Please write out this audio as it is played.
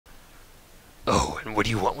What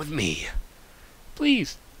do you want with me?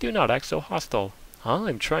 Please, do not act so hostile. All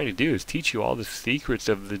I'm trying to do is teach you all the secrets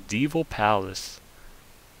of the Devil Palace.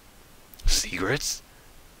 Secrets?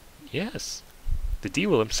 Yes. The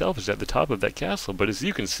Devil himself is at the top of that castle, but as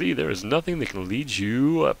you can see, there is nothing that can lead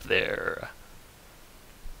you up there.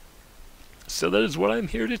 So that is what I'm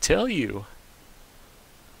here to tell you.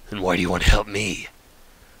 And why do you want to help me?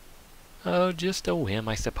 Oh, just a whim,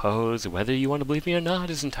 I suppose. Whether you want to believe me or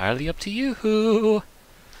not is entirely up to you.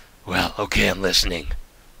 Well, okay, I'm listening.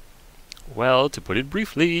 Well, to put it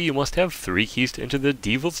briefly, you must have 3 keys to enter the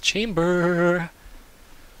Devil's Chamber.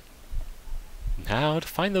 Now, to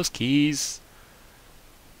find those keys,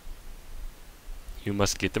 you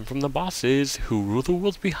must get them from the bosses who rule the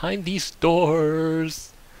worlds behind these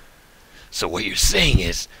doors. So what you're saying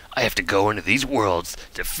is, I have to go into these worlds,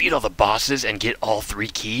 defeat all the bosses, and get all 3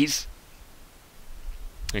 keys?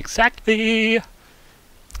 Exactly!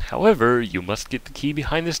 However, you must get the key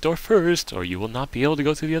behind this door first, or you will not be able to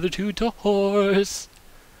go through the other 2 doors.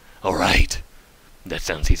 Alright. That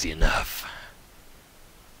sounds easy enough.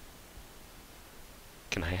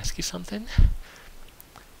 Can I ask you something?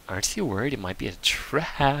 Aren't you worried it might be a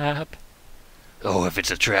trap? Oh, if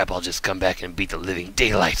it's a trap, I'll just come back and beat the living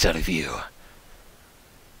daylights out of you.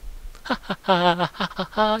 Ha ha ha ha ha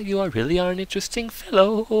ha, you really are an interesting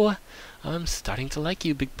fellow. I'm starting to like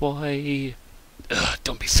you, big boy. Ugh,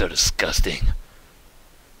 don't be so disgusting.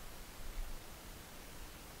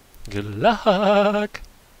 Good luck!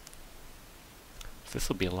 This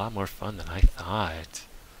will be a lot more fun than I thought.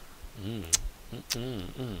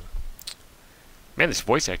 Man, this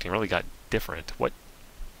voice acting really got different. What?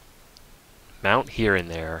 Mount here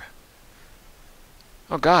and there.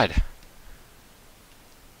 Oh god.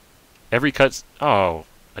 Every cut's... Oh,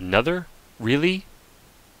 another? Really?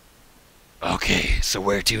 Okay, so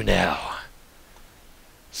where to now?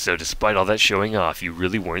 So despite all that showing off, you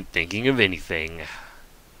really weren't thinking of anything.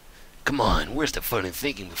 Come on, where's the fun in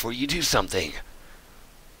thinking before you do something?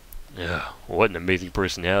 Ugh, what an amazing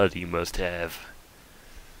personality you must have.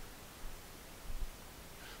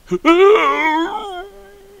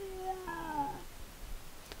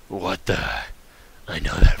 What the... I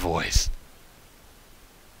know that voice.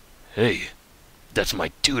 Hey, that's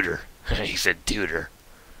my tutor. He said tutor.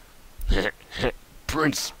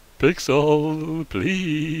 Prince Pixel,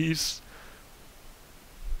 please.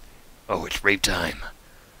 Oh, it's rape time.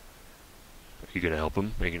 Are you gonna help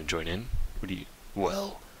him? Are you gonna join in? What do you...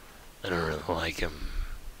 Well, I don't really like him.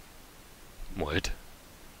 What?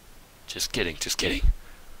 Just kidding, just kidding.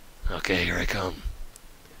 Okay, here I come.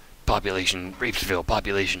 Population, Rapesville,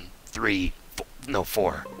 population 3, 4, no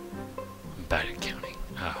 4. I'm bad at counting.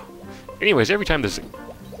 Oh. Anyways, every time there's...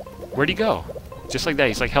 Where'd he go? Just like that,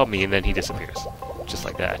 he's like, help me, and then he disappears. Just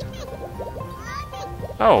like that.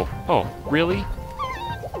 Oh, really?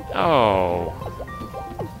 Oh.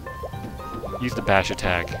 Use the bash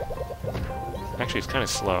attack. Actually, it's kind of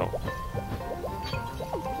slow.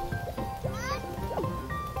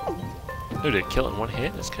 Oh, did it kill it in one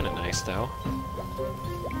hit? That's kind of nice, though.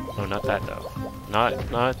 Oh, not that, though.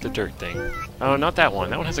 Not the dirt thing. Oh, not that one.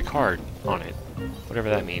 That one has a card on it. Whatever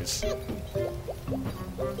that means.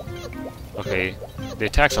 Okay, the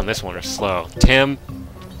attacks on this one are slow. Tim,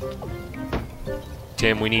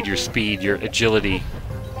 we need your speed, your agility.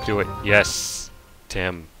 Do it. Yes,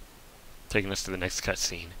 Tim. Taking us to the next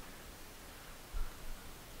cutscene.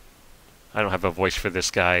 I don't have a voice for this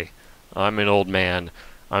guy. I'm an old man.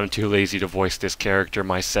 I'm too lazy to voice this character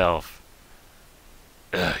myself.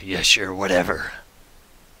 Yeah, sure, whatever.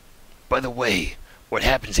 By the way, what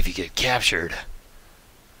happens if you get captured?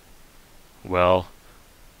 Well,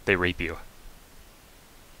 they rape you.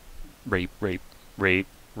 Rape.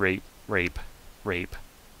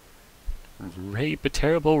 A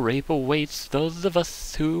terrible rape awaits those of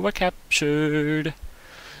us who are captured.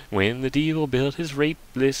 When the devil built his rape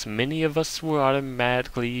list, many of us were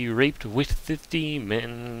automatically raped with the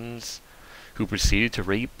demons, who proceeded to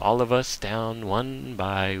rape all of us down one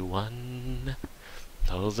by one.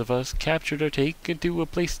 Those of us captured are taken to a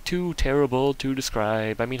place too terrible to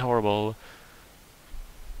describe. I mean horrible.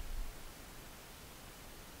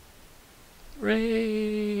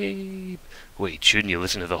 Rape. Wait, shouldn't you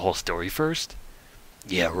listen to the whole story first?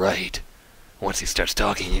 Yeah, right. Once he starts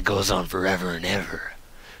talking, it goes on forever and ever.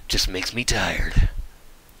 Just makes me tired.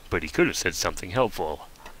 But he could have said something helpful.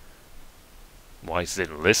 Why sit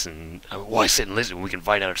and listen? Why sit and listen? We can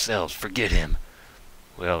find out ourselves. Forget him.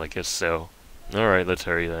 Well, I guess so. Alright, let's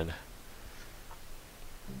hurry then.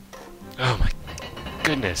 Oh my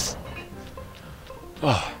goodness.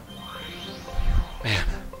 Oh. Man.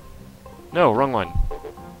 No, wrong one.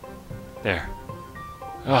 There.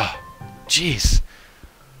 Oh, jeez.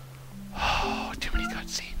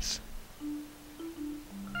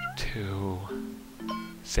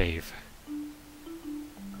 Save.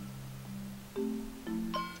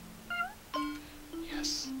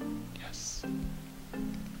 Yes. Yes.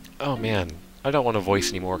 Oh man, I don't want to voice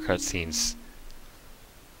any more cutscenes.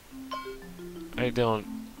 I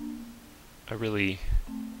really...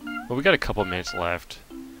 Well, we got a couple minutes left.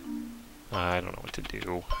 I don't know what to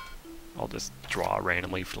do. I'll just draw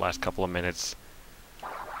randomly for the last couple of minutes.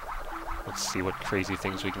 Let's see what crazy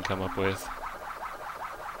things we can come up with.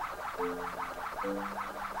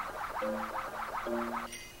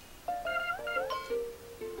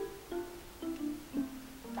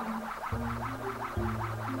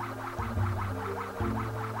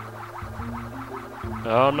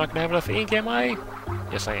 Oh, I'm not gonna have enough ink, am I?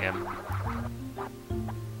 Yes, I am.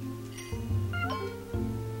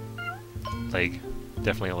 Leg.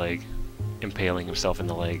 Definitely a leg. Impaling himself in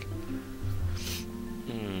the leg.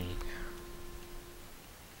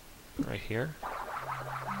 Right here.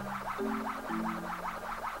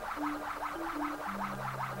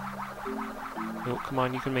 Oh, come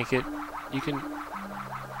on, you can make it. You can...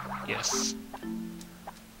 Yes.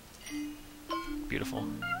 Beautiful.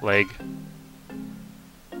 Leg.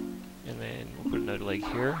 And then we'll put another leg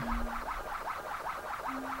here.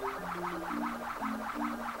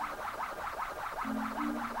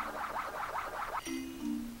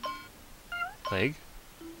 Leg.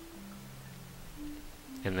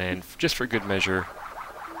 And then, just for good measure,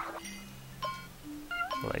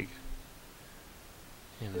 leg.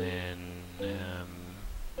 And then,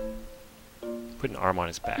 put an arm on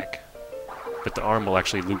his back. But the arm will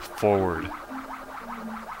actually loop forward.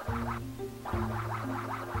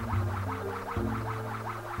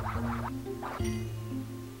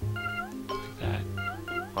 Like that.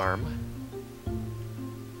 Arm.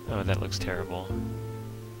 Oh, that looks terrible.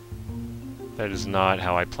 That is not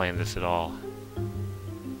how I planned this at all.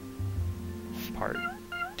 Part.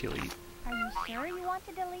 Delete. Are you sure you want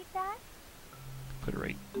to delete that? Put it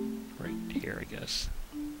right here, I guess.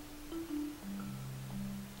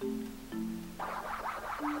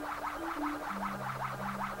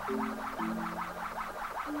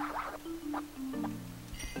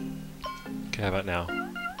 Okay, how about now?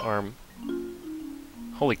 Arm.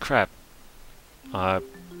 Holy crap.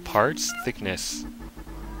 Parts, thickness.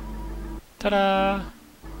 Ta-da!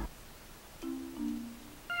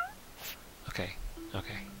 Okay,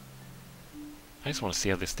 okay. I just want to see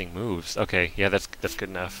how this thing moves. Okay, yeah, that's good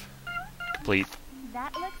enough. Complete.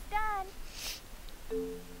 That looks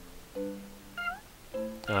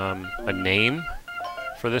done. A name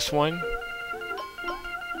for this one?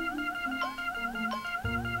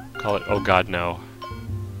 Call it Oh God No.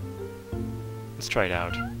 Let's try it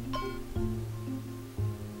out.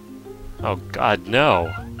 Oh God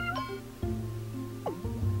No!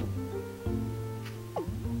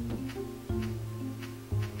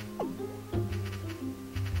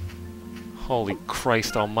 Holy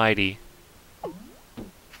Christ almighty.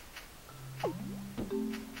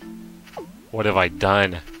 What have I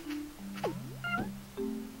done?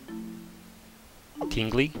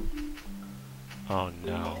 Tingly? Oh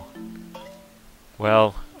no.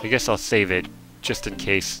 Well, I guess I'll save it, just in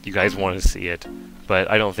case you guys want to see it.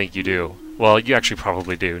 But I don't think you do. Well, you actually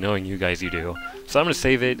probably do. Knowing you guys, you do. So I'm going to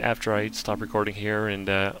save it after I stop recording here. And,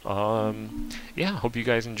 yeah, hope you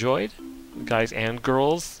guys enjoyed. Guys and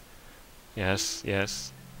girls. Yes,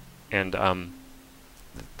 yes. And,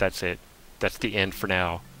 that's it. That's the end for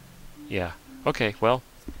now. Yeah. Okay, well,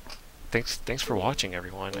 thanks for watching,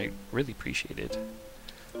 everyone. I really appreciate it.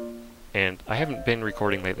 And I haven't been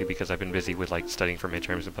recording lately because I've been busy with, like, studying for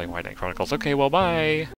midterms and playing White Knight Chronicles. Okay, well, bye!